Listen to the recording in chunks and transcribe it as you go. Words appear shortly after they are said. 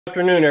Good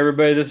afternoon,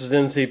 everybody. This is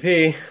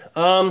NCP.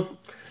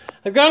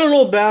 I've got an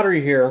old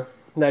battery here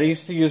that I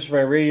used to use for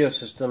my radio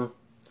system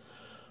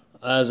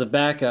as a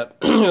backup.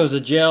 It was a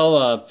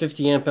gel,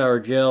 50 amp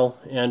hour gel,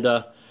 and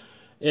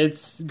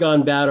it's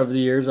gone bad over the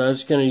years. I was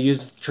just going to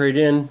use it to trade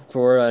in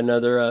for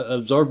another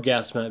absorbed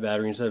gas mat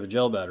battery instead of a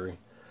gel battery.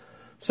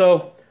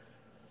 So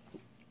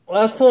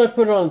last time I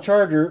put it on the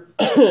charger,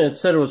 it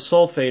said it was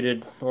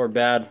sulfated or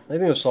bad. I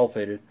think it was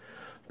sulfated.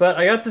 But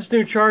I got this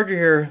new charger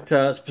here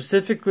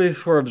specifically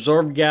for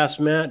absorbed gas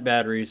mat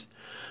batteries.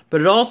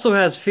 But it also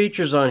has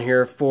features on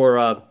here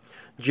for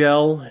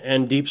gel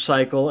and deep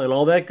cycle and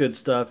all that good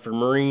stuff for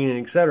marine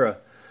and etc.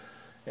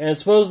 And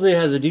supposedly it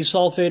has a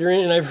desulfator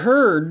in it. And I've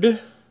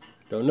heard,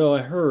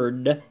 I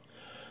heard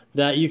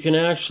that you can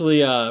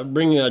actually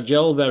bring a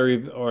gel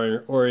battery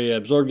or a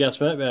absorbed gas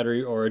mat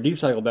battery or a deep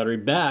cycle battery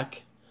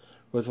back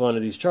with one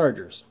of these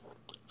chargers.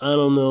 I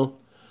don't know.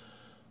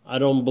 I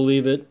don't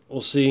believe it.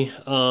 We'll see.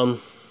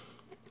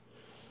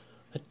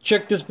 I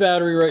checked this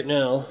battery right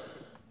now,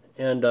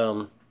 and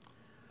I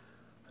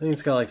think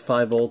it's got like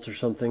 5 volts or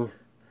something.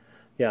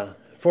 Yeah,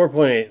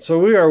 4.8. So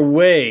we are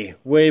way,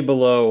 way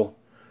below.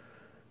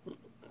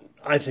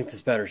 I think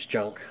this battery's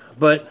junk,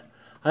 but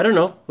I don't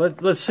know.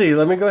 Let's see.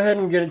 Let me go ahead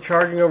and get it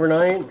charging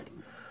overnight.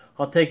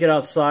 I'll take it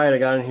outside. I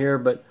got it here,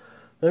 but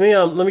let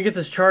me get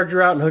this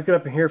charger out and hook it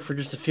up in here for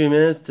just a few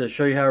minutes to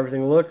show you how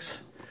everything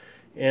looks,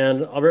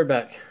 and I'll be right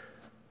back.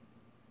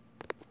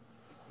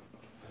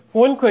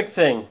 One quick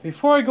thing,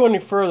 before I go any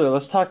further,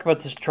 let's talk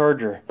about this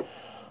charger.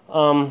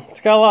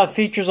 It's got a lot of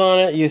features on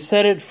it. You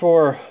set it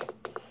for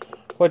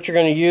what you're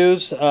going to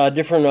use,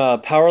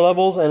 different power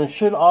levels, and it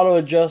should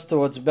auto-adjust to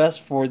what's best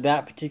for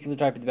that particular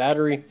type of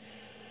battery.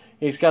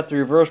 It's got the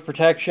reverse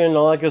protection,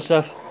 all that good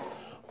stuff.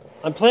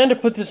 I'm planning to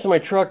put this in my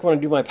truck when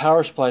I do my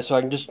power supply, so I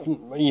can just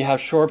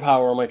have shore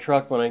power on my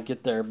truck when I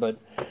get there.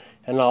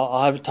 And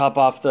I'll have it top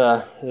off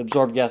the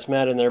absorbed gas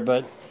mat in there.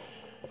 But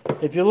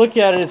if you look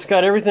at it, it's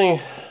got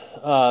everything.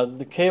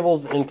 The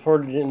cable's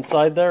imported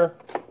inside there.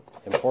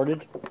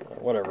 Imported?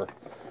 Whatever.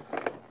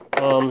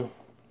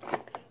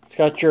 It's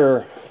got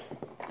your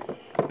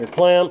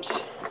clamps.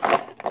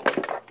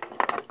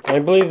 I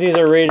believe these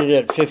are rated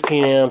at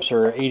 15 amps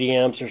or 80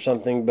 amps or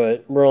something,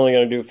 but we're only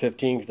going to do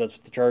 15 because that's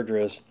what the charger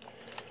is.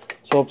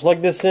 So I'll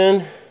plug this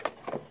in.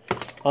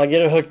 I'll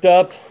get it hooked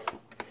up,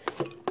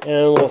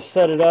 and we'll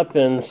set it up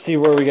and see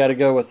where we got to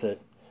go with it.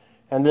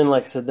 And then,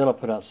 like I said, then I'll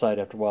put it outside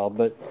after a while.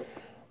 But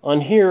on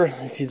here,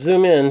 if you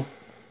zoom in,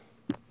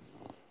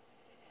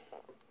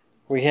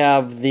 we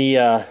have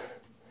the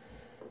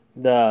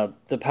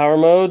power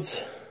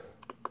modes.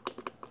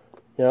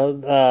 You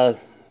know,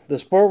 the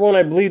sport one,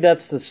 I believe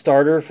that's the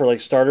starter for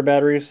like starter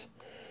batteries,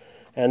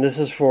 and this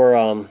is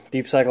for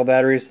deep cycle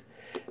batteries.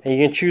 And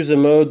you can choose the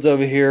modes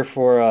over here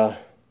for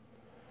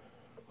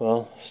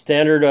well,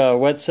 standard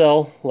wet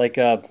cell, like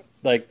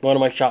one of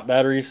my shop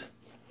batteries.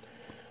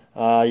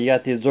 You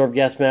got the absorbed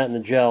gas mat and the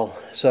gel,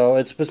 so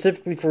it's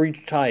specifically for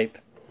each type,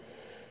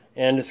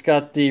 and it's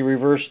got the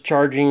reverse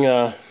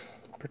charging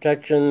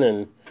protection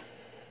and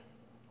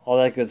all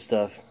that good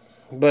stuff.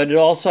 But it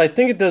also, I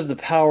think it does the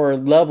power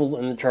level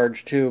in the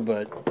charge too,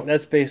 but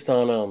that's based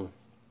on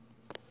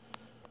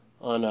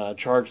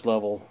charge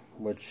level,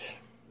 which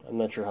I'm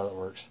not sure how that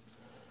works.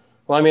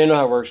 Well, I mean, I know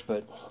how it works,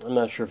 but I'm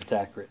not sure if it's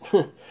accurate.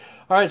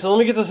 Alright, so let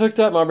me get this hooked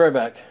up and I'll be right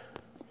back.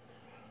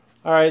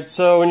 Alright,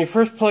 so when you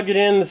first plug it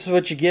in, this is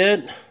what you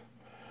get.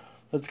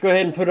 Let's go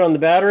ahead and put it on the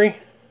battery.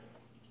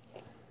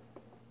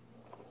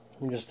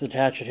 Let me just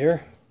attach it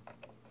here.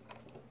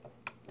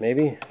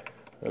 Maybe?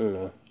 I don't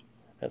know.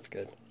 That's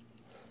good.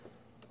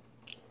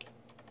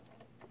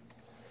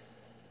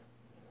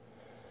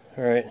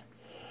 Alright,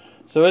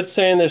 so it's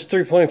saying there's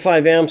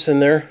 3.5 amps in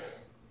there.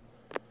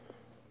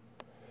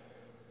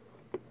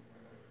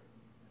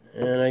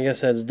 And I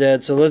guess that's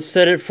dead. So let's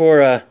set it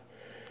for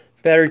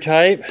battery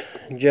type,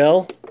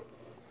 gel.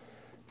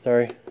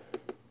 Sorry.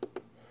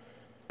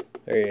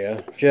 There you go.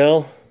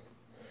 Gel.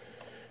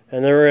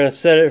 And then we're going to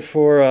set it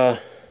for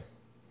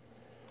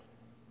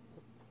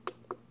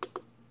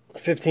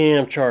 15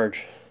 amp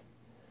charge.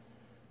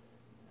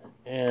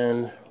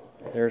 And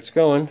there it's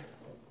going.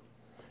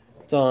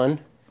 It's on.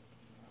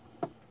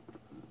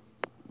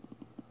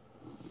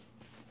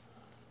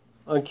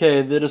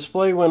 Okay, the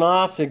display went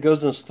off. It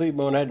goes in sleep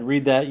mode. I had to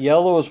read that.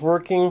 Yellow is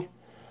working.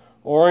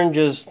 Orange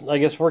is, I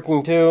guess,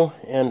 working too.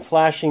 And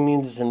flashing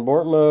means it's in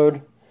abort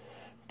mode.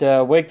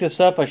 To wake this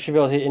up, I should be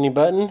able to hit any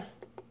button.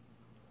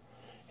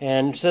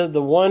 And it says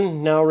the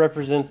 1 now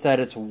represents that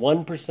it's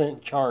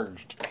 1%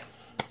 charged.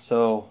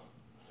 So,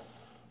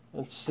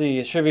 let's see.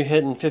 It should be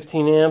hitting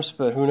 15 amps,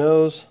 but who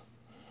knows?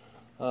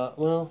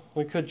 Well,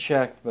 we could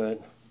check,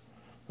 but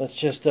let's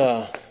just,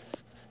 let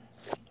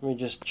me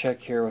just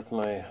check here with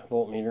my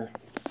voltmeter.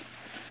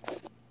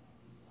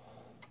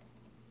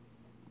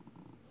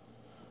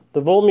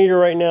 The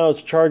voltmeter right now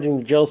is charging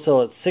the gel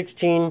cell at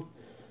 16.49,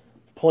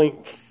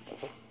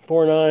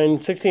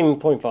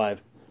 16.5.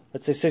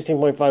 Let's say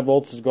 16.5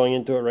 volts is going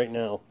into it right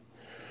now.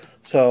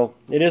 So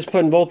it is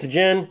putting voltage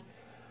in.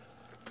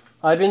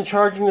 I've been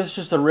charging this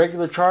just a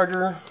regular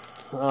charger.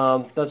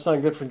 That's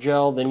not good for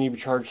gel. They need to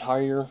be charged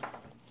higher.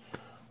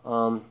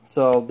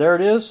 So there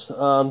it is.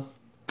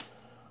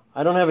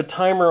 I don't have a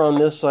timer on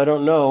this, so I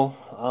don't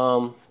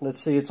know.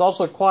 Let's see. It's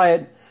also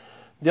quiet.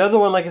 The other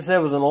one, like I said,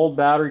 was an old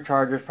battery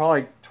charger. It's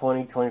probably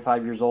 20,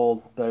 25 years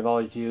old that I've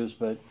always used.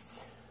 But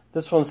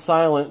this one's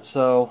silent,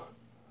 so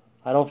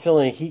I don't feel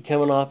any heat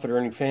coming off it or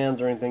any fans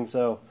or anything.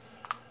 So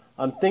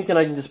I'm thinking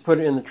I can just put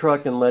it in the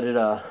truck and let it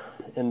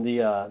in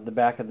the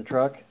back of the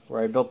truck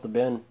where I built the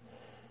bin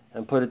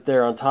and put it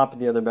there on top of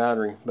the other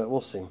battery. But we'll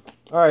see.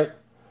 All right.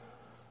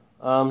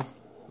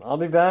 I'll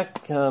be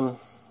back.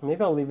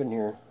 Maybe I'll leave it in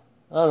here.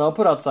 I don't know. I'll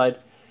put it outside.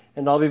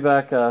 And I'll be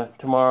back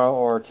tomorrow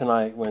or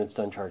tonight when it's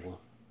done charging.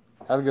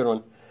 Have a good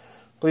one.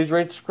 Please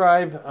rate,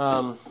 subscribe.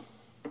 Have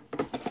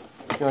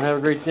a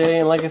great day.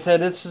 And like I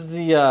said, this is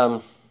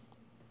the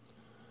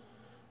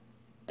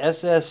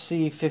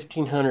SSC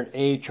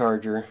 1500A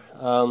charger.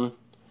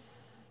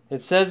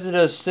 It says it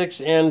has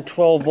 6 and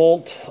 12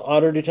 volt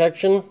auto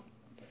detection.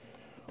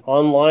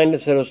 Online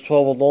it said it was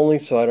 12 volt only,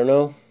 so I don't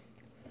know.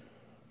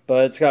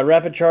 But it's got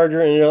rapid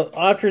charger, and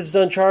after it's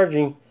done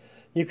charging,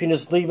 you can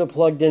just leave it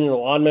plugged in and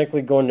it'll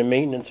automatically go into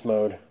maintenance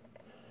mode.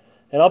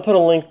 And I'll put a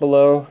link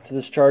below to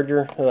this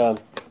charger.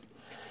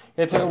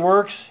 If it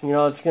works,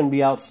 it's going to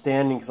be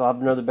outstanding because I'll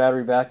have another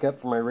battery backup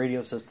for my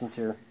radio systems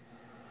here.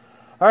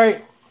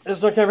 Alright, this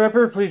is North Camp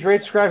Pepper. Please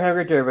rate, subscribe. Have a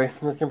great day, everybody.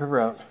 North Camp Pepper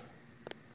out.